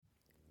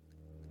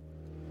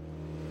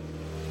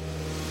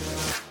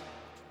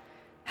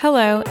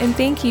Hello, and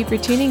thank you for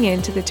tuning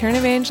in to the Turn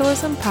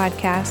Evangelism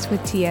podcast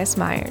with T.S.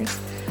 Myers.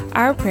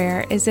 Our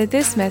prayer is that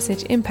this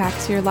message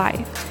impacts your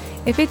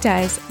life. If it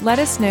does, let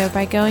us know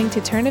by going to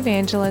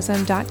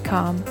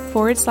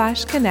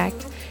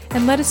turnevangelism.com/connect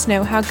and let us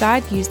know how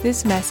God used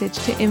this message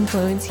to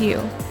influence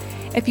you.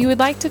 If you would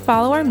like to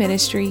follow our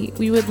ministry,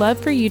 we would love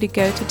for you to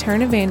go to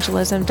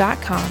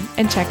turnevangelism.com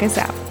and check us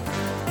out.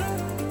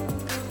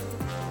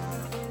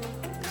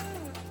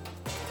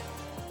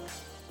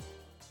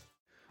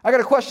 I got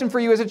a question for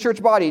you as a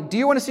church body. Do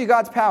you want to see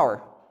God's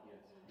power?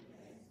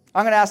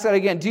 I'm going to ask that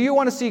again. Do you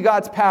want to see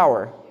God's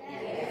power?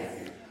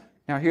 Yes.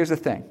 Now, here's the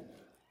thing.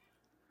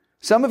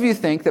 Some of you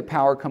think that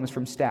power comes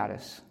from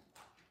status.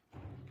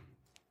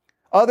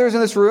 Others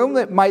in this room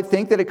that might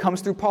think that it comes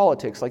through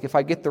politics. Like if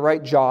I get the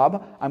right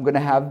job, I'm going to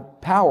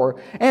have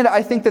power. And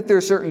I think that there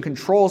are certain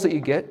controls that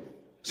you get,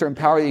 certain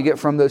power that you get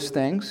from those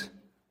things.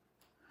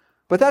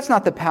 But that's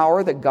not the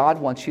power that God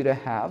wants you to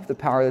have, the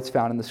power that's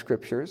found in the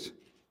Scriptures.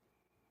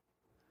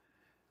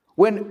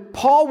 When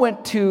Paul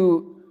went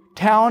to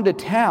town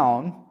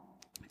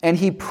and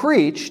he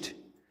preached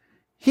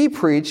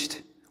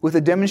with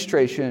a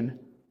demonstration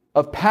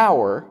of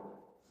power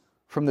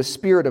from the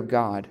Spirit of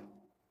God.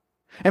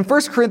 In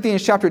 1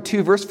 Corinthians chapter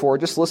 2, verse 4,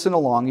 just listen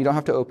along, you don't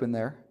have to open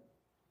there.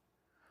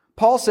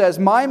 Paul says,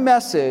 "My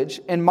message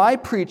and my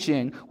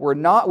preaching were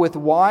not with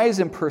wise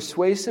and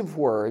persuasive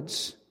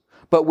words,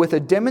 but with a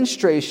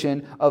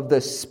demonstration of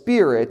the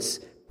Spirit's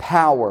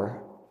power."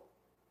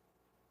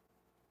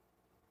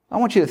 I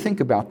want you to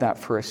think about that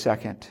for a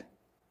second.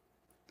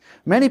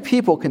 Many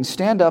people can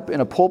stand up in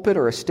a pulpit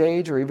or a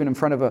stage or even in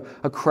front of a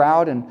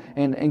crowd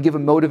and give a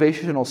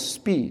motivational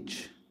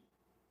speech.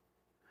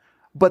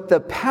 But the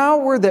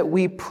power that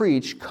we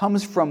preach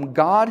comes from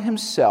God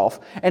Himself,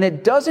 and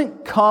it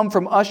doesn't come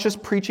from us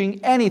just preaching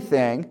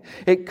anything.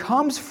 It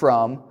comes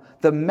from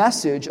the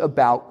message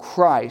about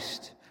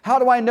Christ. How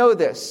do I know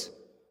this?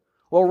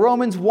 Well,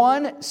 Romans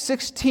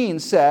 1:16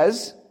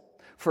 says,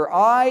 "For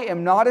I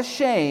am not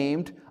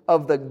ashamed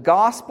of the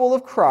gospel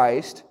of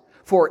Christ,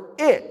 for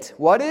it,"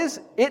 what is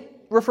it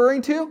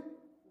referring to?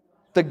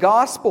 The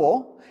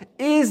gospel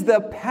is the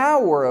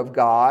power of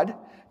God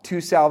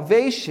to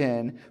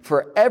salvation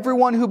for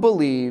everyone who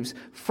believes,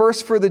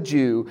 first for the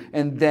Jew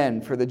and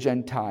then for the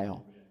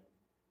Gentile.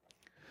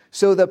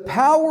 So the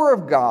power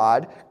of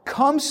God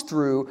comes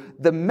through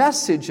the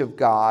message of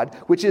God,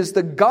 which is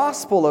the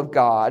gospel of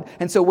God.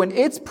 And so when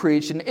it's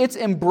preached and it's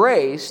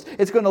embraced,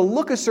 it's going to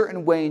look a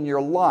certain way in your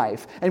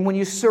life. And when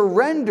you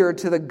surrender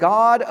to the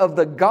God of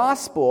the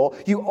gospel,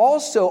 you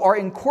also are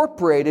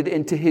incorporated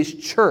into His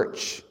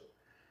church.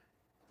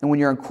 And when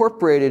you're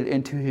incorporated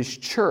into His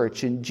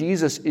church and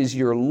Jesus is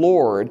your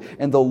Lord,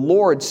 and the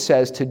Lord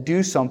says to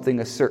do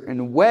something a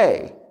certain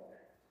way,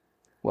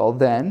 well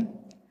then,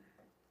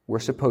 we're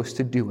supposed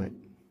to do it.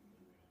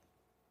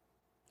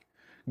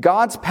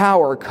 God's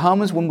power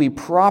comes when we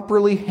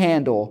properly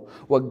handle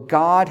what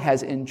God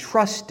has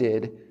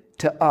entrusted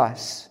to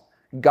us.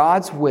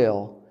 God's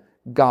will,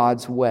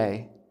 God's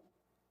way.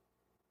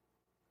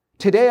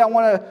 Today I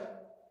want to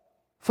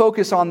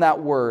focus on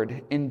that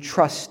word,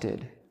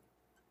 entrusted.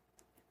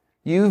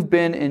 You've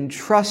been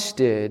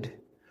entrusted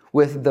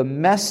with the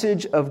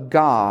message of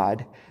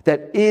God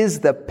that is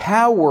the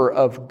power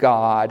of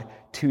God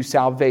to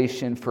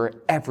salvation for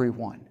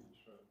everyone.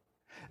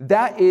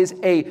 That is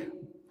a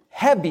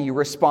heavy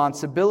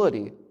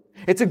responsibility.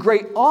 It's a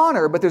great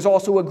honor, but there's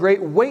also a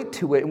great weight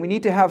to it, and we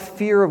need to have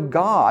fear of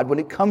God when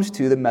it comes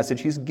to the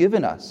message He's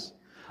given us.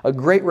 A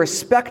great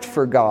respect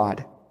for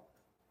God.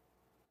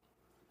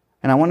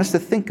 And I want us to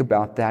think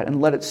about that and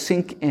let it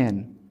sink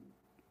in.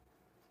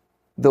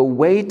 The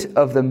weight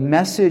of the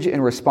message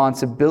and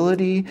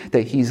responsibility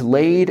that He's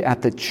laid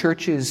at the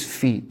church's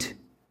feet.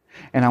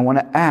 And I want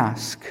to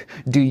ask,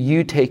 do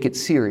you take it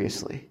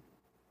seriously?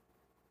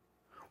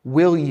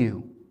 Will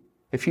you?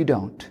 If you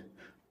don't,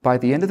 by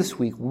the end of this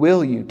week,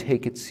 will you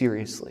take it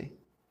seriously?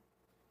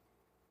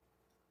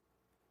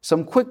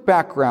 Some quick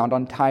background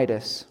on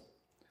Titus.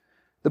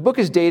 The book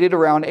is dated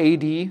around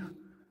AD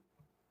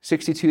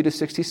 62 to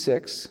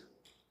 66,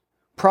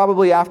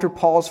 probably after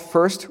Paul's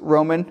first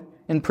Roman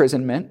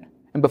imprisonment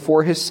and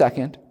before his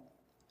second.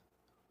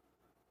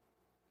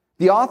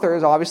 The author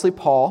is obviously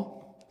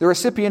Paul. The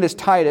recipient is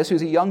Titus,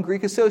 who's a young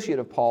Greek associate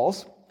of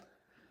Paul's.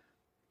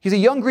 He's a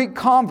young Greek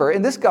convert,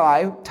 and this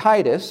guy,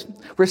 Titus,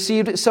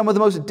 received some of the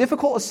most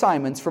difficult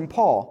assignments from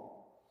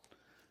Paul.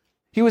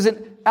 He was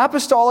an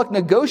apostolic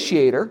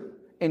negotiator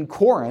in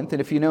Corinth, and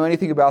if you know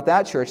anything about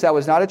that church, that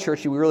was not a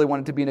church you really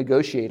wanted to be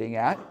negotiating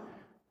at.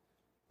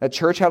 That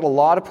church had a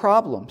lot of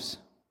problems.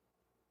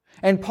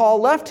 And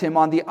Paul left him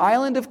on the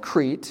island of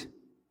Crete.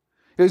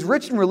 It was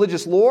rich in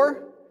religious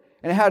lore,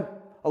 and it had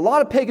a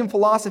lot of pagan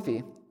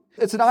philosophy.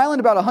 It's an island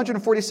about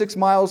 146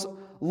 miles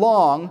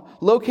long,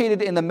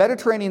 located in the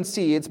Mediterranean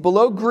Sea. It's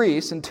below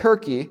Greece and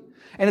Turkey,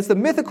 and it's the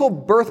mythical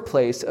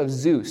birthplace of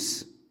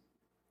Zeus.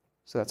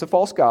 So that's a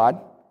false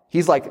god.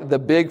 He's like the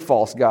big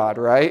false god,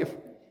 right?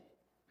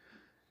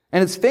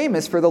 And it's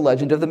famous for the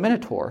legend of the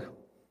Minotaur.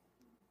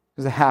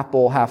 He's a half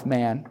bull, half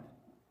man.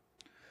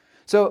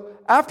 So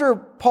after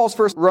Paul's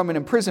first Roman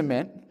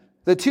imprisonment,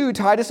 the two,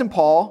 Titus and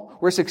Paul,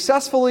 were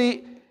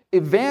successfully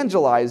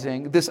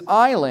evangelizing this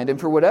island. And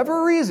for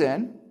whatever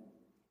reason,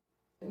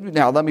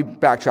 now let me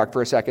backtrack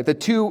for a second. The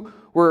two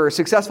were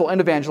successful in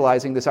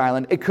evangelizing this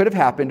island. It could have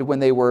happened when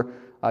they were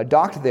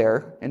docked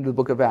there in the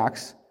book of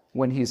Acts,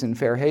 when he's in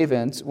Fair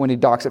Havens, when he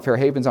docks at Fair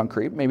Havens on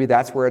Crete. Maybe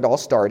that's where it all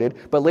started.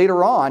 But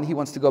later on, he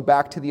wants to go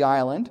back to the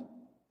island.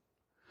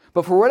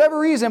 But for whatever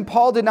reason,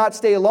 Paul did not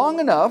stay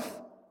long enough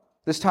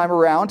this time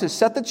around to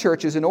set the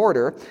churches in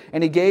order,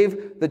 and he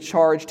gave the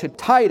charge to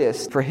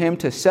Titus for him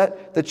to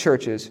set the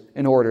churches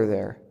in order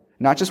there.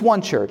 Not just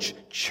one church,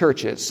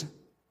 churches.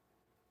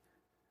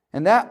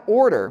 And that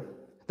order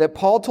that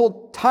Paul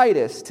told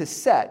Titus to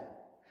set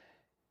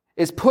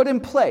is put in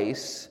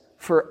place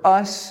for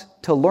us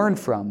to learn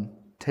from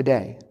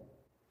today.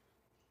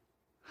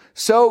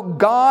 So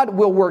God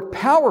will work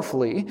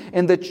powerfully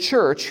in the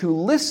church who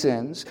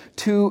listens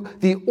to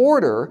the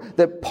order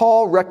that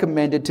Paul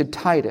recommended to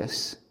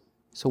Titus.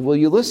 So will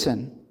you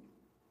listen?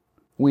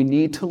 We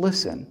need to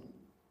listen.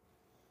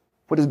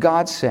 What is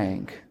God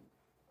saying?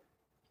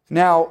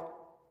 Now,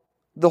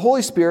 the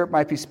Holy Spirit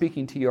might be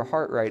speaking to your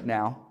heart right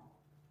now,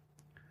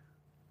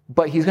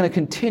 but He's going to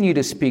continue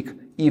to speak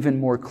even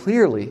more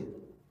clearly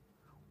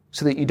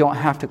so that you don't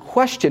have to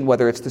question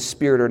whether it's the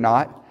Spirit or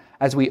not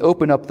as we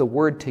open up the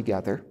Word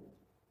together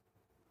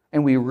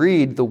and we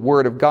read the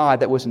Word of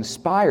God that was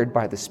inspired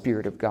by the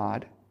Spirit of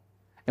God,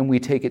 and we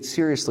take it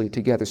seriously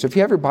together. So if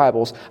you have your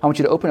Bibles, I want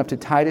you to open up to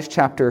Titus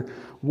chapter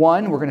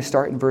 1. We're going to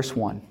start in verse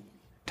 1.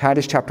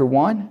 Titus chapter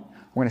 1,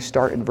 we're going to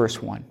start in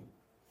verse 1.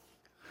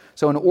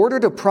 So in order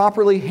to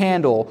properly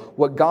handle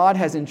what God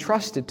has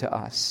entrusted to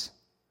us,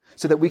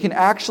 so that we can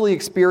actually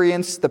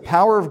experience the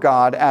power of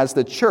God as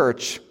the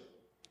church,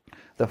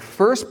 the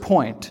first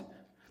point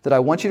that I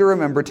want you to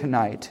remember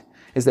tonight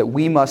is that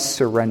we must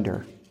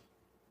surrender.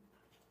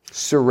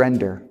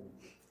 Surrender.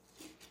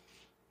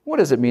 What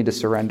does it mean to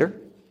surrender?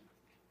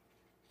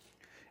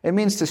 It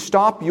means to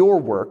stop your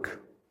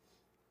work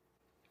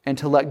and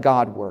to let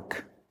God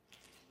work.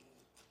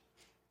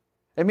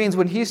 It means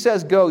when He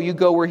says go, you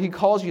go where He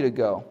calls you to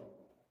go.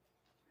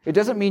 It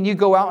doesn't mean you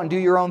go out and do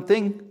your own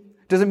thing.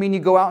 It doesn't mean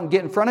you go out and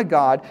get in front of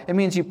God. It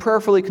means you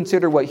prayerfully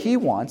consider what He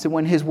wants, and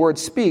when His word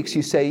speaks,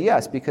 you say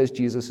yes because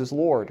Jesus is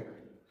Lord.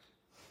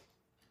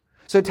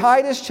 So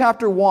Titus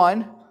chapter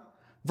 1,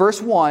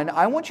 verse 1,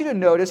 I want you to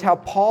notice how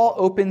Paul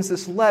opens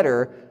this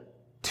letter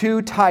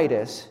to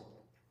Titus.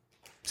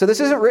 So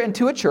this isn't written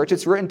to a church,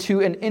 it's written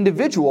to an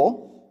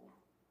individual,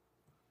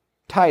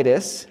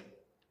 Titus.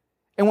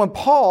 And when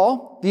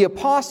Paul, the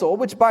apostle,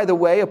 which by the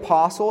way,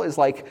 apostle is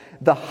like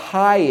the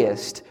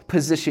highest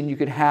position you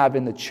could have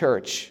in the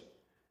church.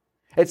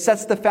 It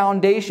sets the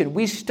foundation.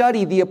 We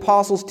study the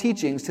apostles'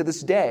 teachings to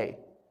this day.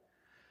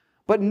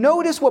 But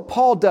notice what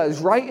Paul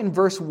does right in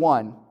verse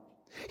 1.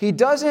 He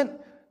doesn't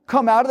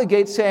come out of the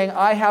gate saying,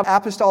 I have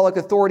apostolic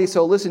authority,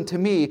 so listen to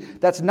me.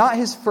 That's not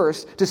his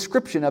first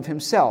description of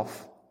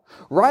himself.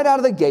 Right out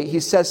of the gate, he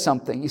says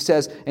something. He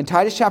says, in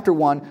Titus chapter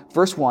 1,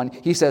 verse 1,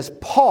 he says,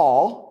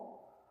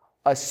 Paul,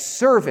 a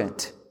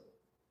servant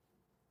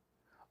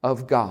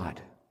of God.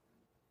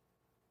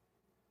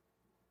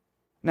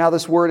 Now,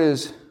 this word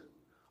is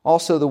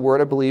also the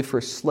word, I believe,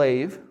 for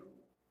slave.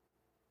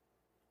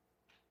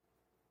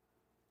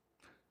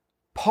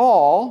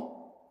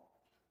 Paul,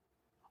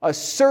 a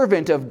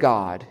servant of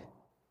God,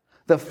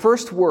 the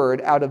first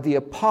word out of the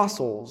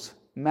apostle's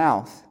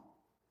mouth.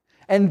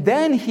 And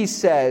then he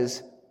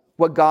says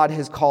what God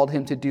has called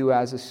him to do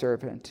as a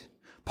servant.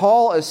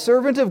 Paul, a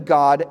servant of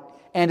God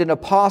and an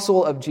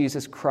apostle of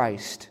Jesus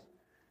Christ.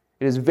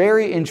 It is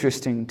very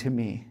interesting to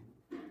me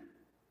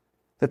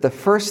that the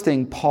first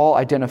thing Paul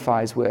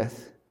identifies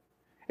with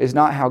is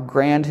not how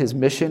grand his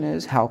mission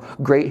is, how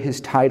great his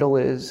title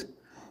is,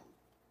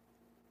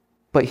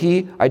 but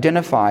he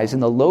identifies in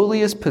the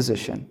lowliest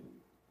position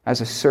as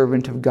a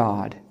servant of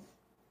God.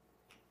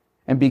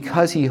 And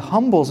because he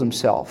humbles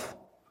himself,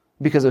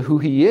 because of who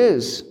he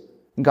is,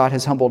 God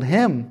has humbled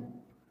him.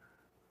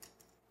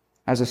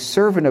 As a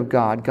servant of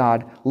God,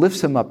 God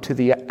lifts him up to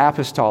the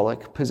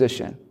apostolic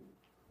position.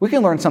 We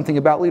can learn something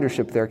about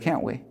leadership there,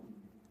 can't we?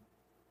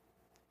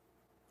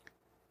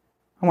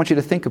 I want you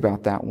to think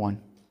about that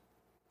one.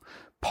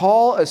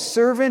 Paul, a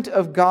servant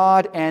of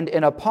God and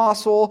an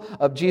apostle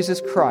of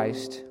Jesus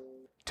Christ,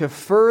 to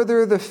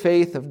further the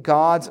faith of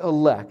God's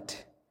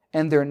elect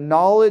and their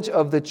knowledge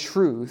of the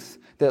truth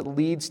that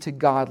leads to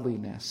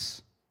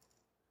godliness,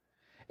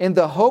 in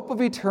the hope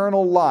of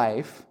eternal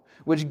life,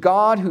 which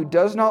God, who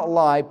does not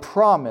lie,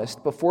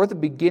 promised before the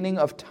beginning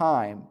of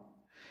time,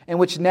 and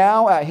which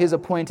now at His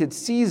appointed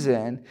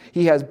season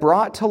He has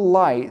brought to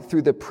light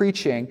through the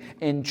preaching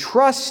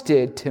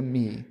entrusted to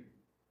me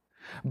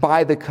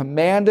by the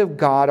command of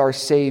God our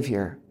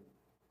Savior.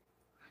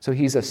 So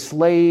he's a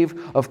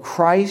slave of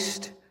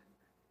Christ,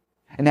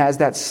 and as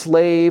that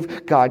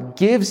slave, God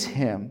gives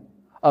him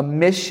a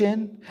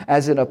mission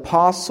as an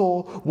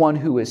apostle, one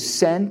who is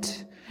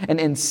sent. And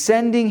in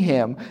sending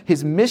him,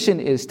 his mission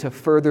is to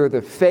further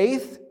the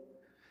faith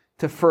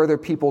to further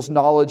people's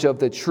knowledge of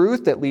the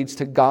truth that leads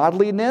to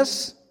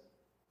godliness.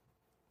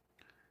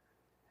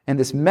 And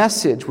this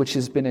message which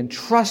has been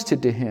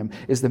entrusted to him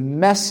is the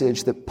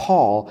message that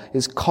Paul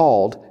is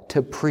called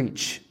to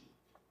preach.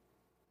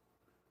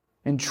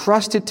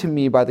 Entrusted to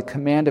me by the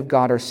command of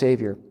God our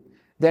Savior.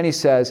 Then he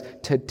says,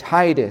 to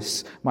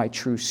Titus, my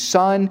true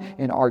son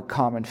in our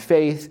common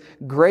faith,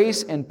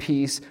 grace and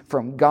peace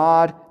from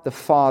God the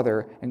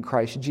Father and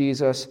Christ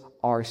Jesus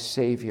our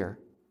Savior.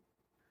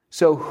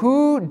 So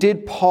who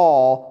did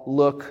Paul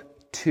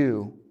look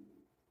to?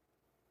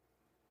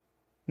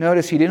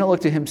 Notice he didn't look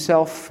to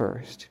himself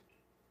first.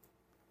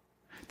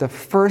 The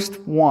first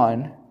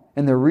one,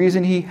 and the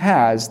reason he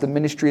has the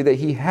ministry that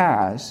he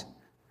has,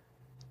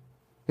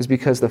 is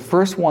because the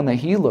first one that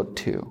he looked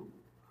to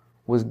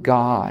was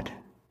God.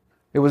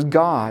 It was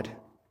God.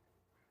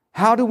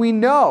 How do we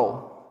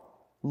know?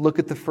 Look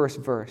at the first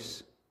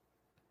verse.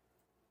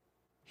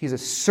 He's a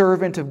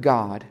servant of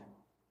God.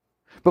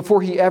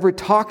 Before he ever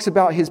talks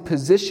about his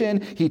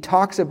position, he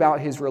talks about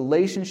his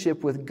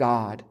relationship with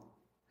God.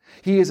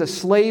 He is a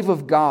slave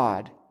of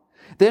God.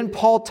 Then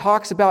Paul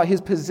talks about his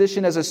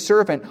position as a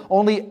servant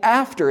only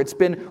after it's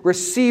been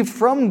received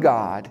from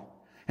God.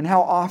 And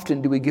how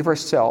often do we give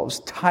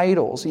ourselves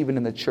titles, even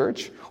in the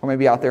church, or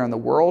maybe out there in the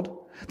world,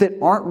 that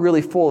aren't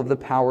really full of the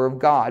power of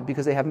God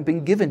because they haven't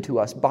been given to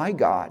us by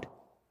God?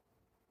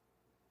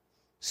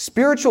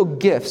 Spiritual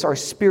gifts are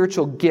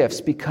spiritual gifts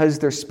because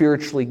they're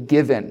spiritually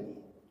given.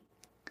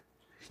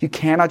 You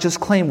cannot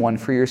just claim one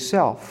for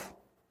yourself.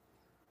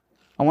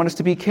 I want us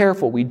to be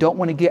careful. We don't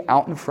want to get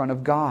out in front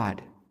of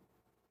God.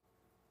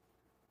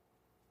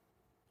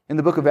 In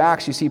the book of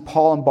Acts, you see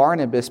Paul and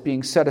Barnabas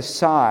being set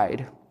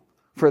aside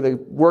for the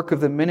work of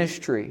the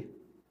ministry.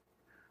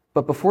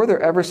 But before they're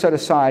ever set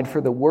aside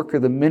for the work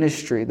of the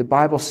ministry, the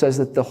Bible says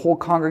that the whole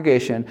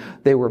congregation,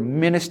 they were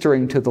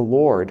ministering to the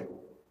Lord.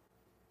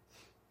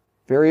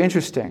 Very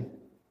interesting.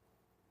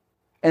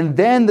 And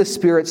then the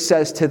Spirit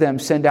says to them,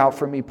 send out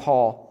for me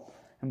Paul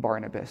and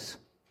Barnabas.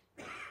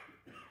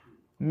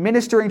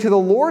 Ministering to the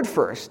Lord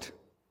first.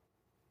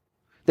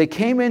 They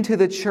came into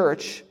the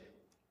church,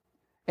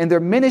 and their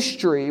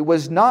ministry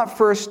was not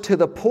first to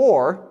the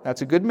poor.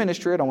 That's a good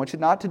ministry. I don't want you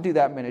not to do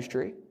that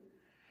ministry.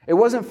 It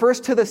wasn't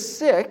first to the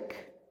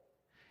sick.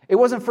 It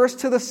wasn't first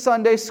to the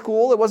Sunday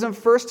school. It wasn't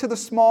first to the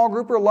small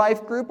group or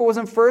life group. It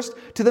wasn't first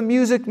to the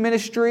music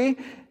ministry.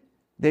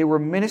 They were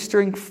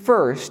ministering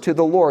first to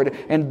the Lord.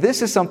 And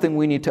this is something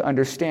we need to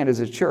understand as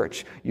a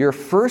church. Your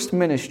first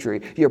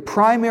ministry, your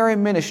primary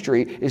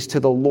ministry is to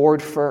the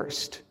Lord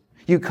first.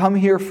 You come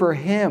here for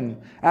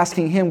Him,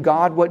 asking Him,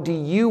 God, what do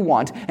you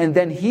want? And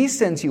then He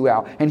sends you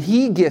out and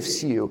He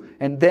gifts you.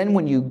 And then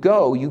when you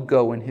go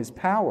in His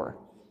power.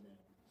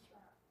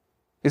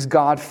 Is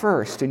God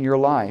first in your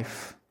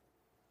life?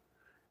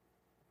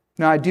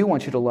 Now, I do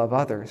want you to love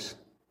others,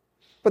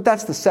 but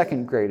that's the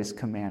second greatest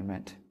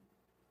commandment.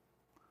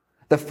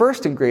 The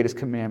first and greatest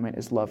commandment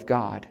is love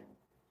God.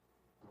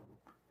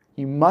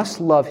 You must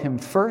love Him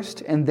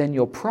first, and then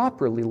you'll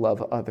properly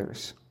love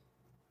others.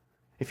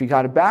 If you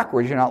got it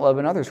backwards, you're not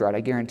loving others right,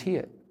 I guarantee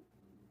it.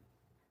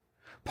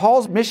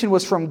 Paul's mission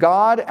was from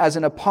God as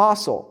an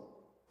apostle.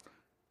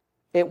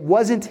 It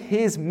wasn't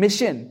his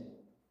mission.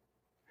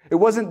 It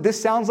wasn't, this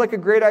sounds like a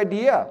great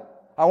idea.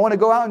 I want to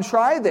go out and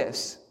try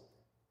this.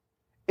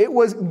 It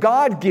was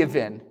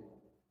God-given.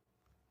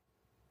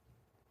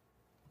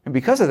 And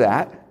because of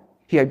that,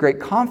 he had great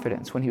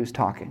confidence when he was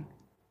talking.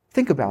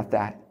 Think about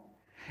that.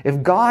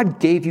 If God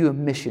gave you a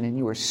mission and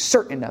you were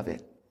certain of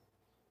it,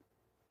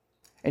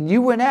 and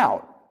you went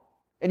out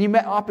and you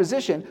met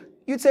opposition,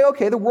 you'd say,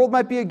 okay, the world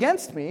might be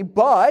against me,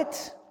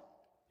 but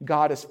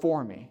God is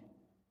for me.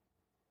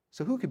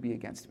 So who could be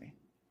against me?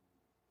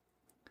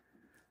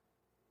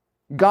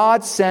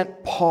 God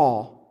sent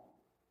Paul.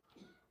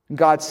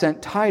 God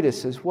sent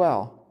Titus as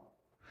well.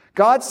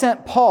 God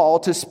sent Paul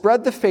to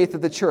spread the faith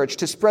of the church,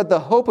 to spread the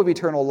hope of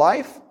eternal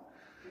life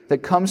that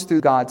comes through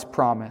God's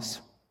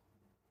promise.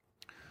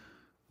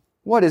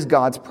 What is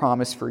God's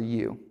promise for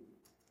you?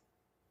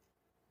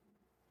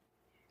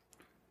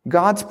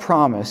 God's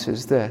promise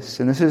is this,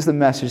 and this is the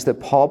message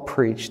that Paul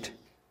preached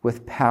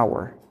with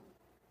power.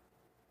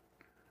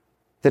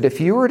 That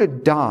if you were to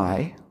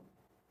die,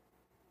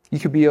 you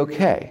could be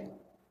okay.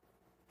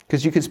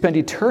 Because you could spend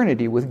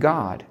eternity with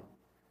God.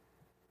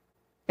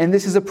 And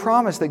this is a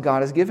promise that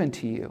God has given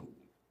to you.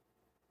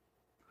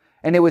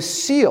 And it was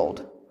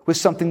sealed with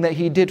something that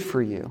He did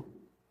for you.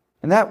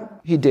 And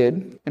that He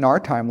did in our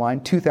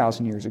timeline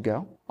 2,000 years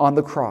ago on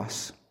the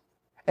cross.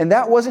 And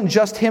that wasn't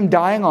just Him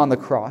dying on the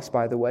cross,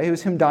 by the way. It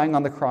was Him dying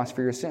on the cross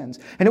for your sins.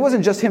 And it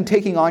wasn't just Him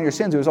taking on your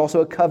sins. It was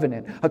also a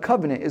covenant. A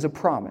covenant is a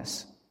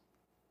promise.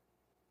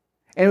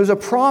 And it was a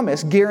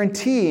promise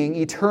guaranteeing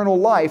eternal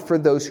life for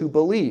those who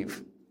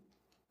believe.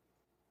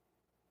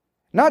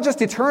 Not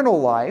just eternal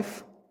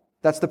life,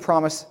 that's the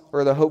promise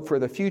or the hope for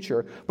the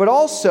future, but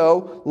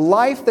also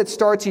life that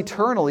starts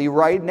eternally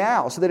right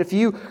now. So that if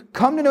you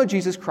come to know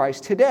Jesus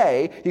Christ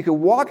today, you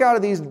can walk out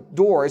of these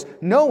doors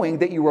knowing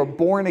that you were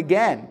born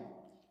again.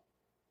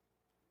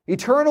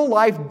 Eternal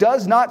life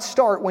does not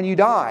start when you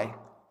die.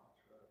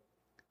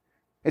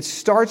 It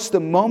starts the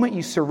moment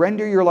you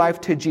surrender your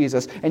life to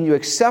Jesus and you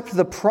accept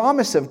the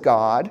promise of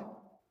God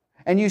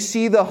and you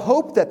see the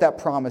hope that that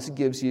promise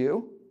gives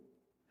you.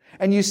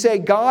 And you say,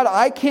 God,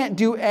 I can't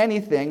do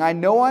anything. I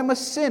know I'm a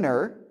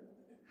sinner.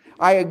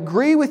 I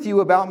agree with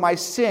you about my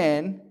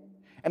sin,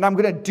 and I'm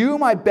going to do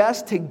my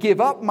best to give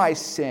up my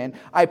sin.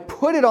 I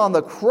put it on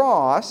the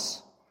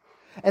cross,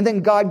 and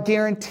then God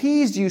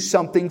guarantees you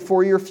something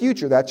for your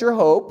future. That's your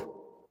hope.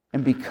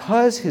 And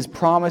because His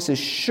promise is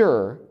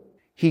sure,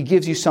 He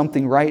gives you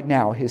something right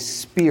now, His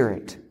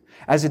Spirit,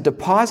 as a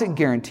deposit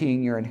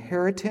guaranteeing your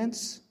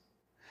inheritance,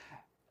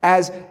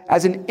 as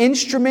an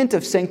instrument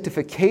of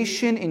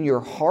sanctification in your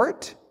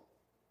heart,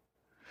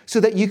 so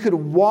that you could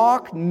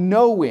walk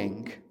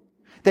knowing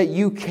that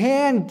you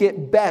can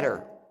get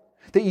better,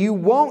 that you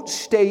won't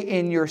stay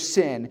in your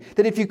sin,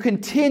 that if you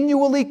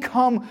continually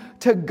come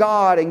to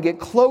God and get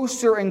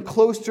closer and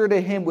closer to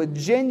Him with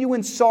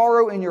genuine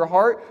sorrow in your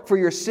heart for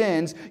your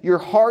sins, your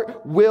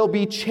heart will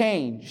be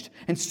changed.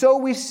 And so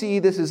we see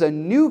this is a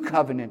new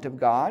covenant of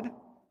God,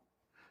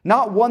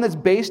 not one that's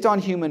based on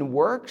human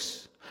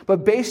works,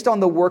 but based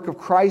on the work of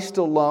Christ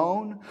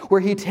alone,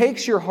 where He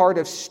takes your heart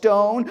of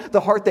stone,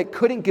 the heart that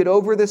couldn't get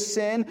over the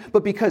sin,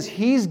 but because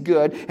He's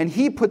good and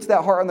He puts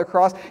that heart on the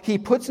cross, He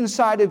puts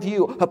inside of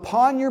you,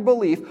 upon your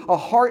belief, a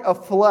heart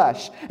of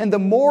flesh. And the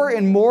more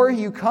and more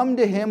you come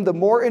to Him, the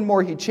more and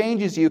more He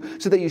changes you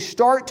so that you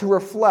start to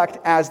reflect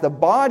as the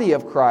body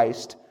of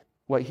Christ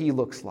what He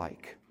looks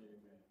like.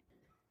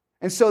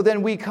 And so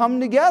then we come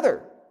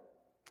together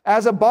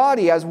as a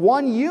body, as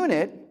one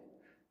unit,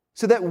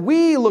 so that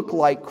we look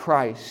like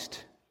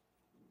Christ.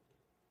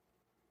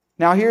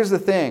 Now here's the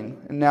thing,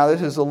 and now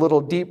this is a little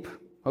deep,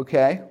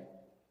 okay?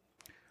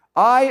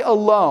 I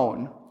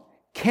alone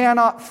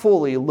cannot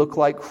fully look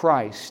like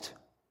Christ.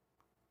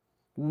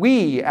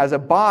 We as a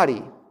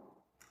body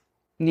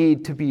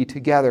need to be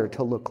together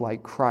to look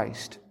like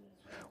Christ.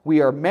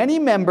 We are many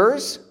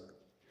members,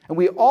 and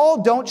we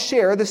all don't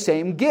share the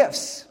same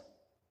gifts.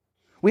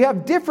 We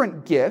have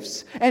different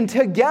gifts, and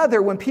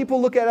together, when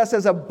people look at us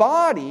as a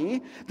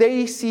body,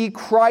 they see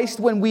Christ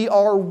when we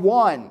are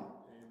one.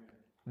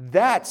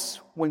 That's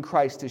when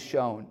Christ is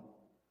shown.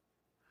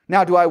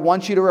 Now, do I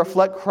want you to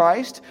reflect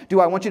Christ? Do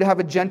I want you to have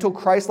a gentle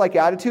Christ-like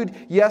attitude?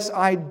 Yes,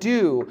 I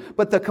do.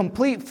 But the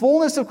complete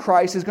fullness of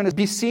Christ is going to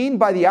be seen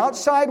by the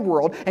outside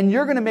world, and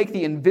you're going to make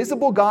the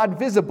invisible God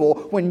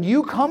visible when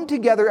you come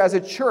together as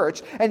a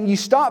church and you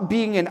stop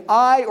being an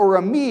I or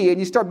a me and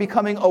you start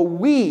becoming a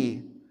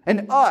we.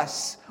 And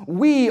us,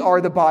 we are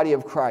the body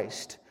of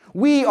Christ.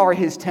 We are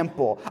His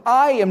temple.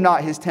 I am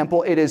not His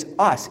temple. It is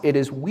us. It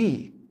is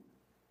we.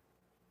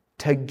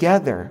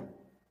 Together.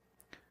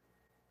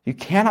 You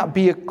cannot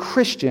be a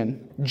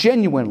Christian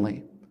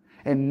genuinely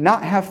and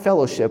not have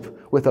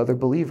fellowship with other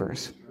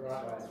believers.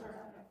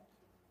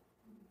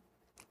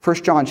 1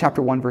 John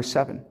chapter 1, verse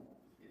 7.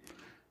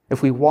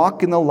 If we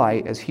walk in the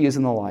light as He is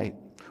in the light,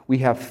 we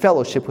have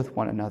fellowship with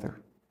one another.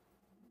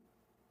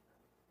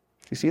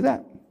 Do you see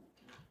that?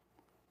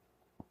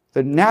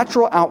 The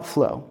natural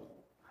outflow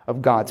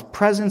of God's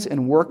presence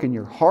and work in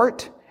your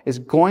heart is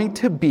going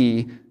to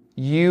be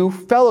you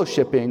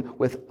fellowshipping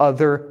with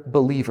other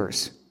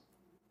believers.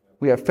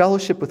 We have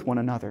fellowship with one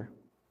another,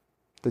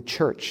 the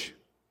church.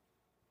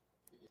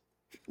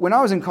 When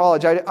I was in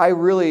college, I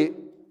really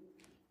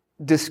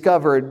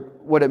discovered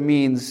what it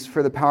means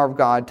for the power of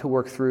God to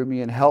work through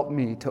me and help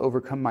me to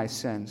overcome my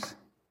sins.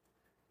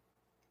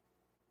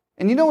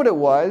 And you know what it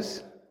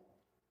was?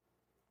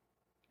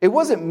 It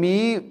wasn't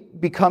me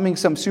becoming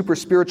some super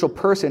spiritual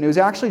person. It was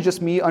actually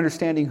just me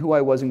understanding who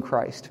I was in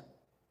Christ,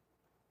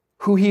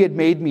 who He had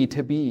made me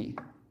to be,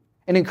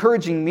 and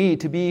encouraging me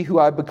to be who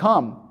I've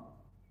become.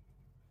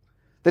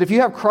 That if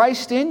you have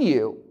Christ in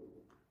you,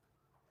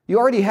 you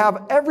already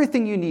have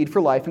everything you need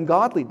for life and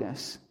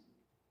godliness.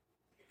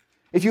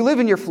 If you live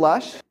in your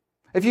flesh,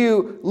 if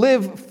you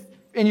live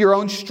in your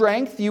own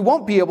strength, you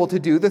won't be able to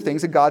do the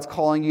things that God's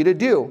calling you to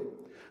do.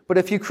 But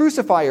if you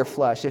crucify your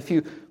flesh, if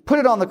you put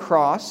it on the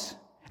cross,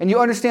 and you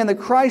understand that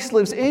Christ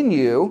lives in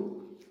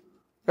you,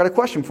 I've got a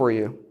question for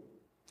you.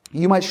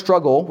 You might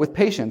struggle with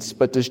patience,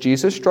 but does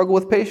Jesus struggle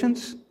with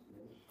patience?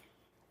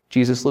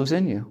 Jesus lives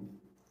in you.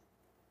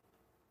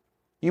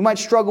 You might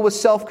struggle with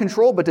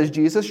self-control, but does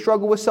Jesus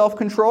struggle with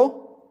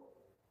self-control?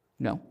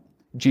 No.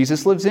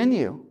 Jesus lives in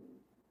you.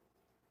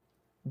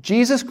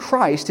 Jesus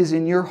Christ is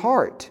in your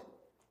heart.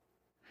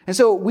 And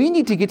so we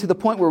need to get to the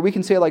point where we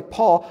can say, like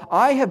Paul,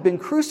 I have been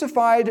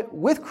crucified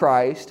with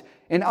Christ,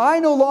 and I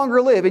no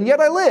longer live, and yet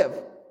I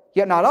live.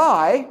 Yet not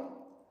I,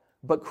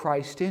 but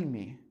Christ in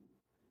me.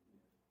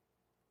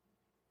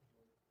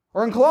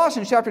 Or in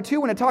Colossians chapter 2,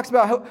 when it talks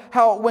about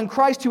how when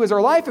Christ, who is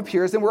our life,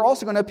 appears, then we're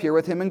also going to appear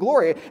with Him in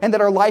glory, and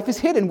that our life is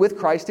hidden with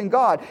Christ in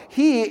God.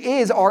 He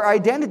is our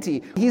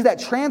identity. He's that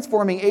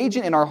transforming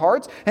agent in our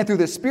hearts, and through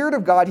the Spirit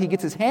of God, He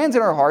gets His hands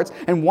in our hearts,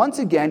 and once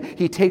again,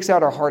 He takes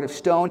out our heart of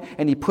stone,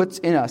 and He puts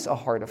in us a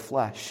heart of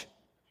flesh.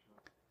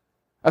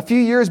 A few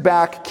years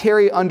back,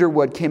 Carrie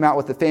Underwood came out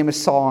with a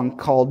famous song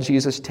called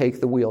Jesus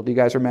Take the Wheel. Do you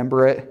guys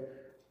remember it?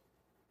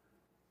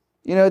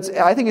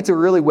 I think it's a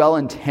really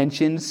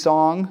well-intentioned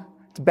song.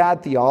 It's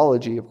bad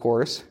theology, of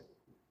course.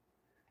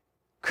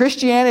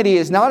 Christianity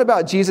is not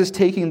about Jesus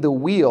taking the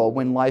wheel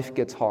when life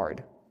gets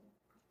hard.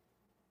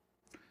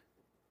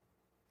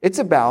 It's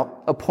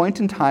about a point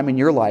in time in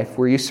your life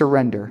where you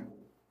surrender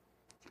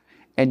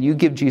and you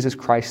give Jesus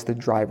Christ the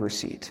driver's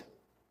seat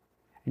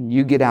and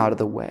you get out of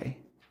the way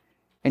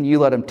and you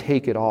let him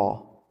take it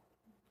all.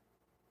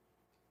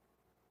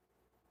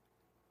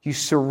 You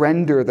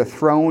surrender the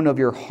throne of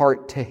your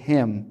heart to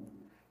him.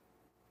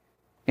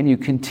 And you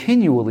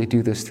continually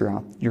do this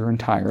throughout your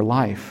entire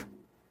life.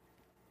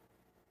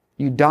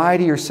 You die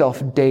to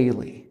yourself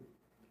daily.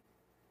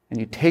 And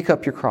you take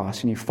up your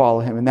cross and you follow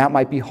him. And that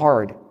might be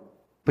hard,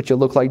 but you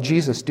look like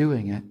Jesus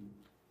doing it.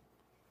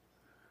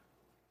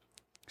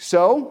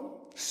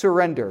 So,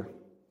 surrender.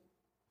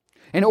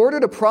 In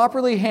order to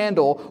properly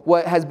handle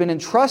what has been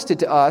entrusted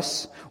to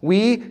us,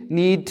 we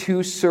need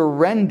to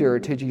surrender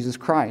to Jesus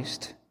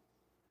Christ.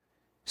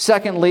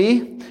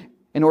 Secondly,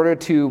 in order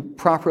to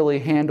properly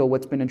handle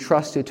what's been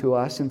entrusted to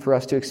us and for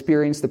us to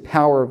experience the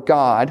power of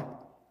God,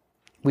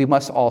 we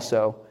must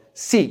also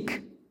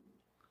seek.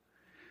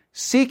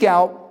 Seek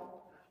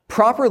out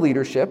proper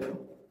leadership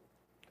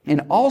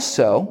and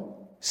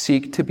also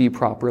seek to be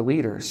proper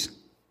leaders.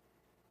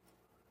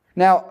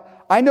 Now,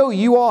 I know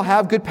you all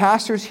have good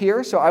pastors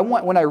here, so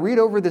when I read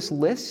over this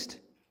list,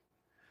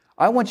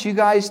 I want you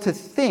guys to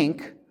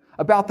think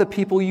about the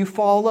people you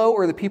follow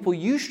or the people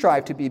you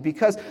strive to be,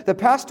 because the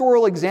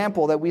pastoral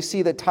example that we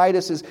see that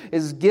Titus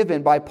is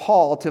given by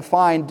Paul to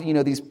find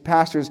these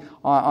pastors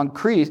on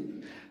Crete,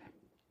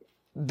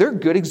 they're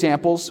good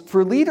examples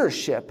for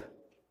leadership,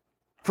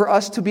 for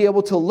us to be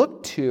able to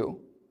look to.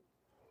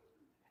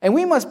 And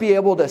we must be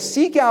able to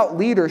seek out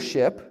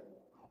leadership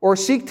or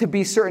seek to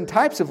be certain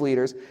types of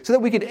leaders so that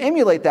we could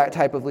emulate that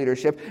type of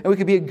leadership and we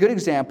could be a good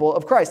example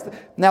of Christ.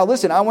 Now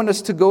listen, I want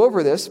us to go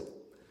over this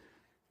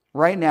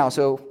right now.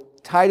 So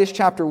Titus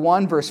chapter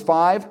 1, verse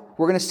 5,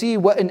 we're going to see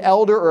what an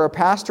elder or a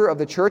pastor of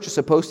the church is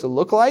supposed to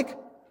look like.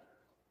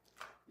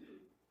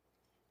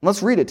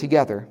 Let's read it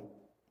together.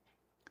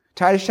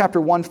 Titus chapter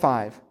 1,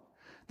 5.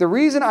 The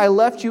reason I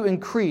left you in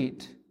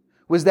Crete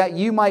was that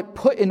you might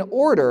put in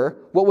order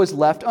what was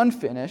left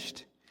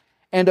unfinished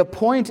and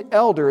appoint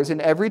elders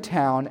in every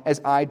town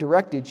as I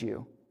directed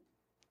you.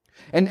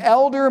 An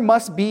elder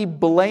must be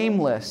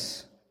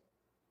blameless.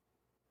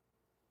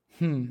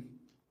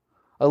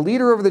 A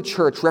leader of the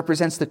church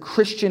represents the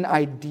Christian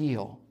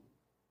ideal.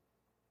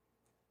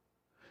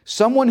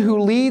 Someone who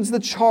leads the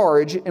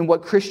charge in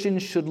what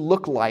Christians should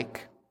look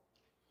like.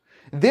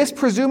 This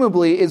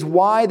presumably is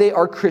why they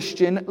are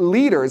Christian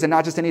leaders and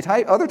not just any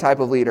other type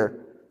of leader.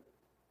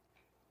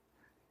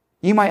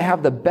 You might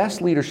have the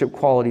best leadership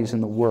qualities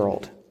in the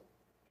world,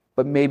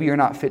 but maybe you're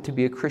not fit to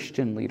be a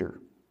Christian leader.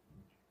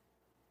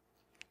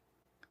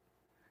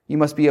 You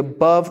must be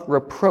above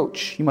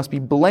reproach. You must be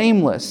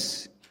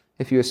blameless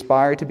if you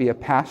aspire to be a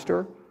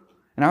pastor.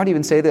 And I would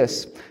even say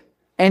this,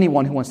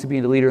 anyone who wants to be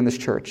a leader in this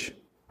church,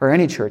 or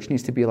any church,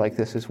 needs to be like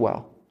this as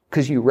well,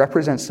 because you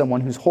represent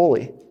someone who's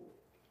holy.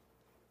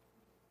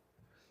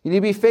 You need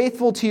to be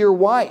faithful to your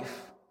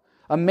wife,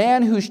 a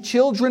man whose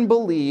children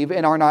believe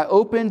and are not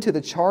open to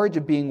the charge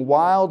of being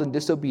wild and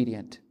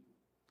disobedient.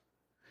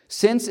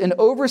 Since an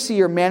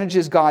overseer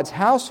manages God's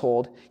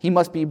household, he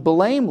must be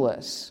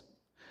blameless,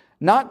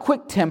 not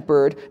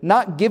quick-tempered,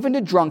 not given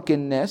to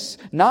drunkenness,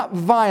 not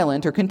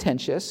violent or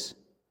contentious,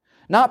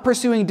 not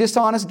pursuing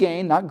dishonest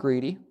gain, not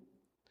greedy.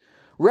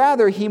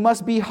 Rather, he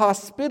must be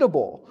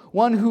hospitable,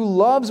 one who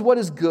loves what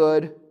is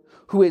good,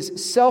 who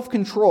is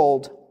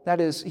self-controlled. That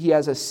is, he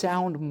has a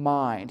sound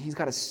mind. He's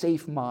got a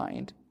safe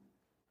mind.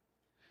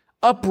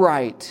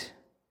 Upright,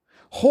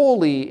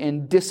 holy,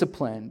 and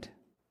disciplined.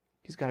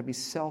 He's got to be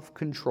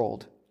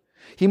self-controlled.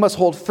 He must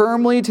hold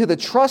firmly to the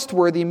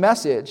trustworthy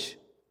message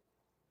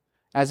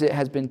as it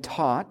has been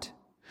taught,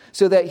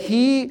 so that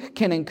he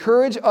can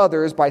encourage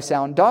others by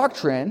sound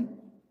doctrine,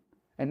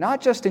 and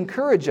not just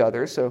encourage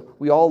others, so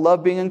we all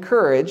love being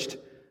encouraged,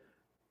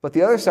 but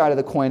the other side of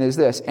the coin is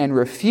this, and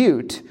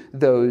refute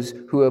those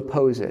who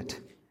oppose it.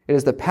 It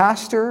is the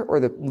pastor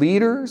or the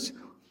leader's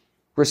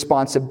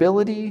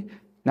responsibility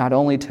not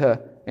only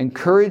to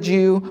encourage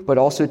you, but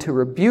also to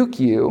rebuke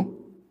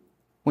you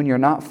when you're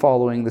not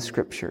following the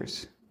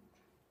Scriptures.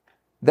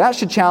 That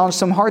should challenge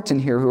some hearts in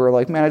here who are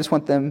like, man, I just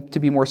want them to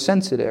be more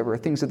sensitive or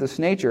things of this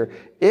nature.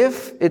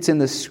 If it's in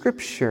the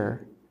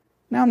Scripture,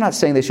 now I'm not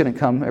saying they shouldn't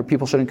come or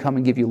people shouldn't come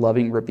and give you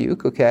loving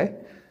rebuke, okay?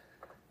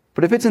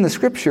 But if it's in the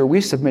Scripture,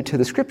 we submit to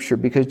the Scripture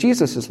because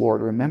Jesus is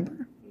Lord,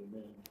 remember?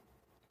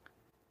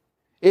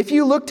 If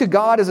you look to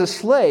God as a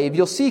slave,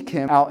 you'll seek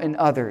Him out in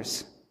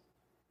others.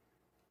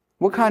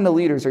 What kind of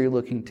leaders are you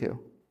looking to?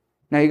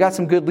 Now, you got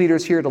some good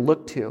leaders here to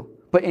look to,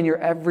 but in your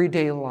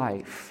everyday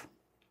life,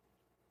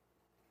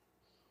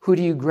 who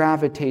do you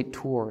gravitate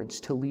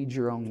towards to lead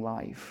your own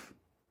life?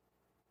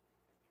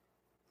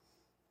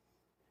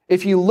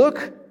 If you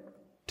look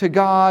to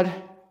God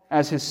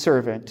as His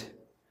servant,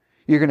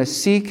 you're going to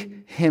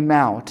seek Him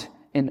out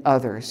in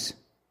others.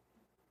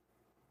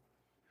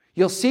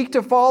 You'll seek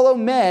to follow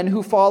men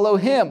who follow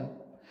him,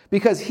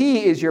 because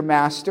he is your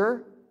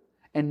master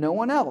and no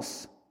one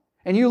else.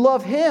 And you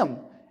love him.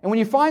 And when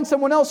you find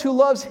someone else who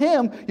loves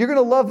him, you're going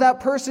to love that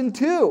person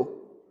too.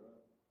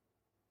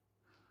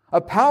 A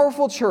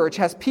powerful church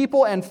has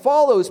people and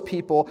follows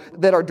people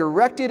that are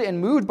directed and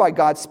moved by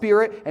God's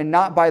Spirit and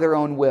not by their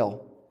own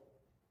will.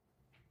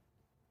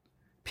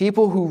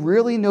 People who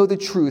really know the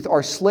truth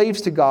are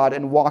slaves to God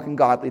and walk in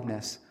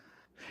godliness.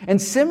 In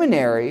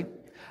seminary,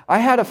 I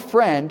had a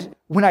friend,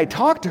 when I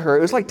talked to her,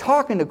 it was like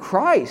talking to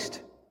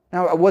Christ.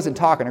 Now, I wasn't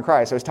talking to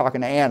Christ, I was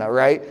talking to Anna,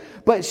 right?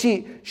 But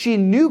she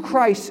knew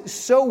Christ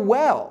so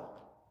well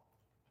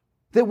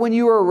that when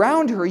you were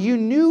around her, you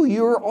knew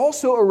you were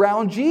also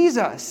around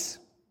Jesus.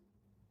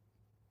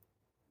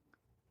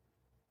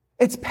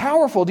 It's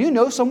powerful. Do you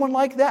know someone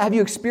like that? Have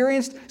you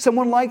experienced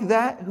someone like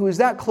that who is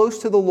that close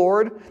to the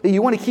Lord that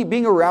you want to keep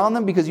being around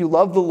them because you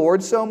love the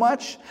Lord so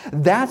much?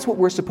 That's what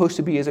we're supposed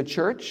to be as a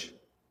church.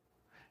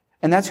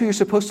 And that's who you're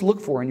supposed to look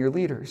for in your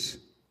leaders.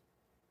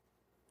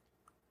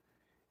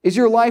 Is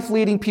your life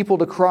leading people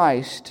to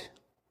Christ?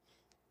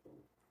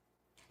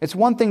 It's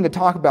one thing to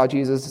talk about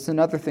Jesus. It's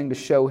another thing to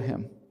show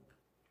him.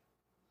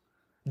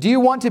 Do you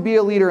want to be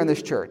a leader in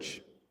this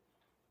church?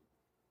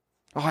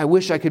 Oh, I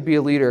wish I could be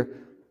a leader.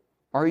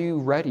 Are you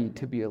ready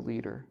to be a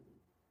leader?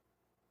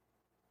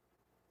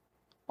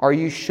 Are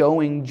you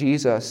showing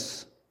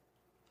Jesus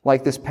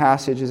like this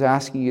passage is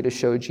asking you to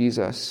show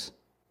Jesus?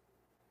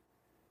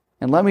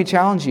 And let me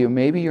challenge you,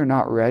 maybe you're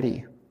not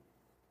ready.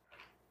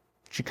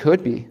 But you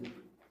could be.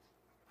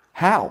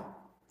 How?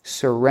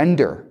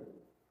 Surrender.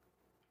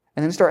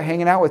 And then start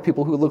hanging out with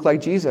people who look like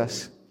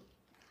Jesus.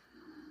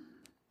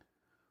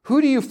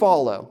 Who do you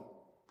follow?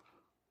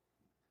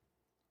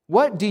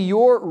 What do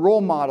your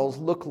role models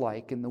look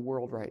like in the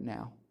world right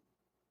now?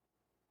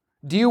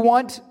 Do you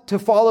want to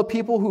follow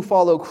people who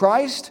follow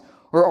Christ,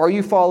 or are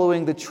you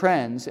following the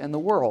trends in the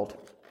world?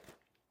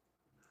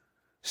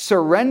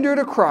 Surrender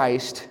to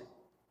Christ,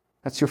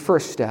 that's your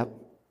first step,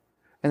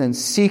 and then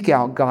seek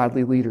out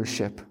godly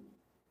leadership.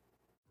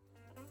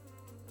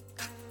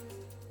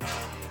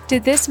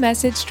 Did this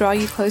message draw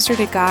you closer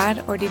to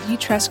God, or did you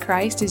trust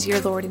Christ as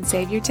your Lord and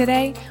Savior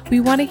today? We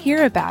want to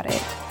hear about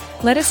it.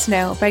 Let us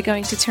know by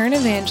going to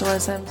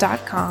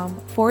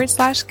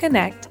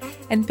turnevangelism.com/connect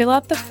and fill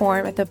out the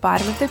form at the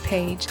bottom of the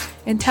page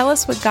and tell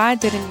us what God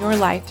did in your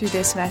life through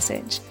this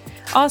message.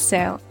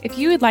 Also, if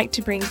you would like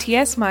to bring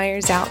T.S.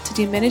 Myers out to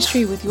do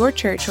ministry with your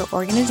church or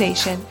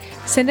organization,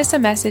 send us a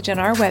message on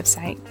our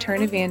website,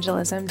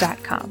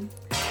 turnevangelism.com.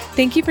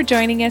 Thank you for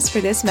joining us for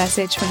this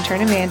message from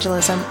Turn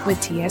Evangelism with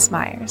T.S.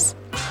 Myers.